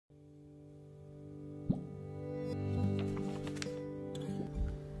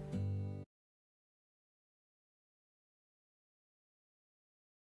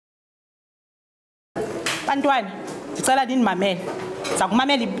Bantwana, ndicela ndindimamele.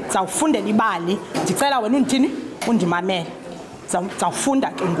 Ndizakumamela, ndizawufundela ibali. Ndicela wena undithini? Undimamele. Ndizawufunda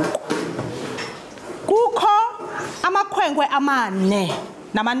ke ngoku. Kukho amakhwenkwe amane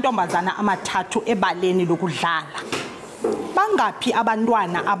namantombazana amathathu ebaleni lokudlala. Bangaphi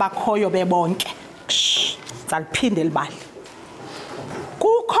abantwana abakhoyo bebonke? Ndizaliphinde libali.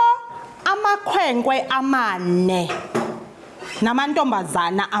 Kukho amakhwenkwe amane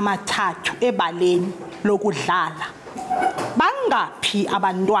namantombazana amathathu ebaleni lokudlala. Bangaphi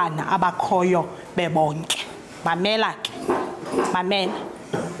abantwana abakhoyo bebonke? Mamela ke. Mamela.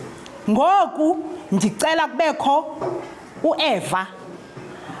 Ngoku ndicela kubekho uEva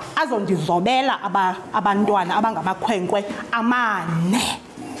azondizobela abantwana abangamakhwenkwe amane.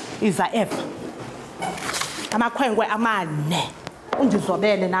 Iza Eva. Amakhwenkwe amane.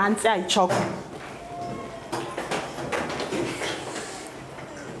 Undizobele nansi ayitshoko.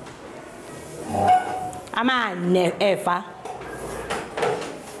 Amane Eva.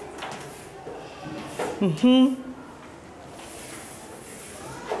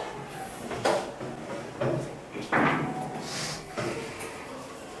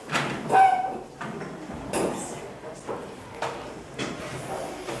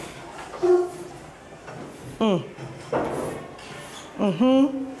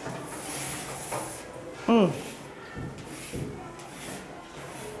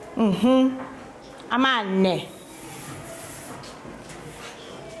 Amane.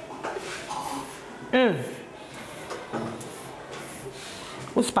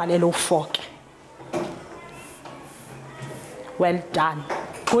 Usibhalele u4 ke. Well done.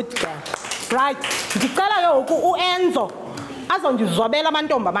 Good girl. Right. Ndicela ke uEnzo azondizobela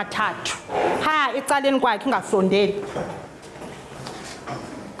amantombi amathathu. Ha, ecaleni kwakhe ingasondeli.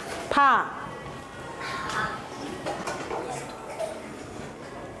 Pha.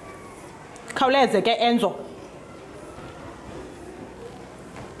 Khawuleze ke Enzo.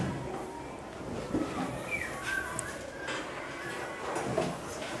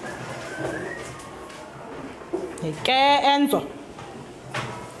 Ke Enzo.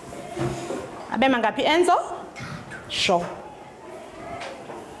 Abe mangaphi Enzo? Sure.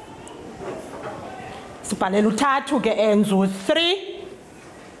 Sibhalela uthathu ke Enzo. 3.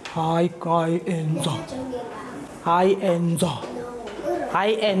 Hayi guy Enzo. Hayi Enzo.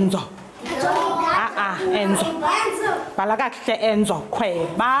 Hayi Enzo. Enzo. Bhala kakuhle Enzo.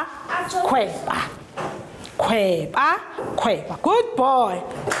 Khweba. Khweba. Khweba. Khweba. Good boy.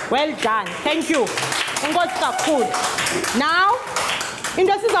 Well done. Thank you. Enkosi kakhulu. Now,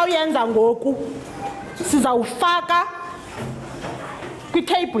 into sizawuyenza ngoku sizawufaka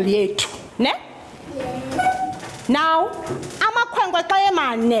kwitable yethu, ne? Now, amakhwenkwe xa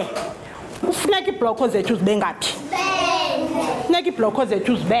emane kufuneka iibhloko zethu zibe ngaphi? Funeka iibhloko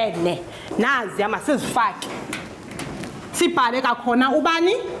zethu zibe ne. Nazi masizifake. Sibhale kakhona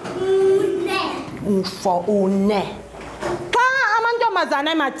ubani? U4. Xa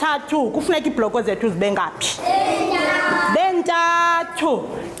amantombazana emathathu kufuneka iibhloko zethu zibe ngaphi? Bentathu.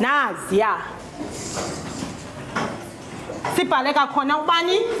 Naziya. Sibhale kakhona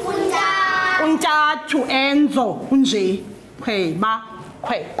ubani? Untathu Enzo. Unje. Khweba.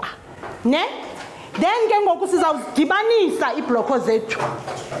 Khweba. Ne? Then ke ngoku sizawudibanisa iibhloko zethu.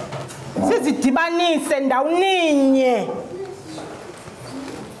 Sizidibanise ndawoninye.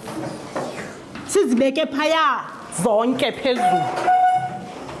 Sizibeke phaya zonke phezulu.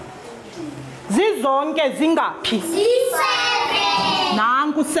 Zizonke zingaphi? 7.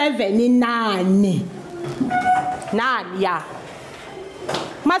 Nanku 7 nani. Naliya.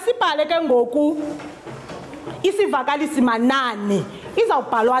 Masibhale ke ngoku isivakalisi manani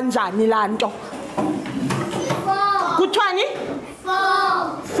izawubhalwa njani lanto? 4. Kuthiwani?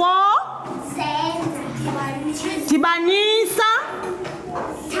 4. Dibanisa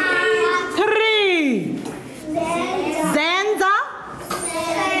 3. Zenza.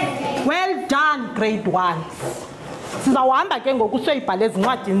 Well done, grade 1. Sizawuhamba ke ngoku soyibhale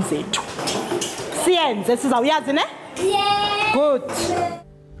ezincwadini zethu. Siyenze, sizawuyazi ne? Yeah. Good.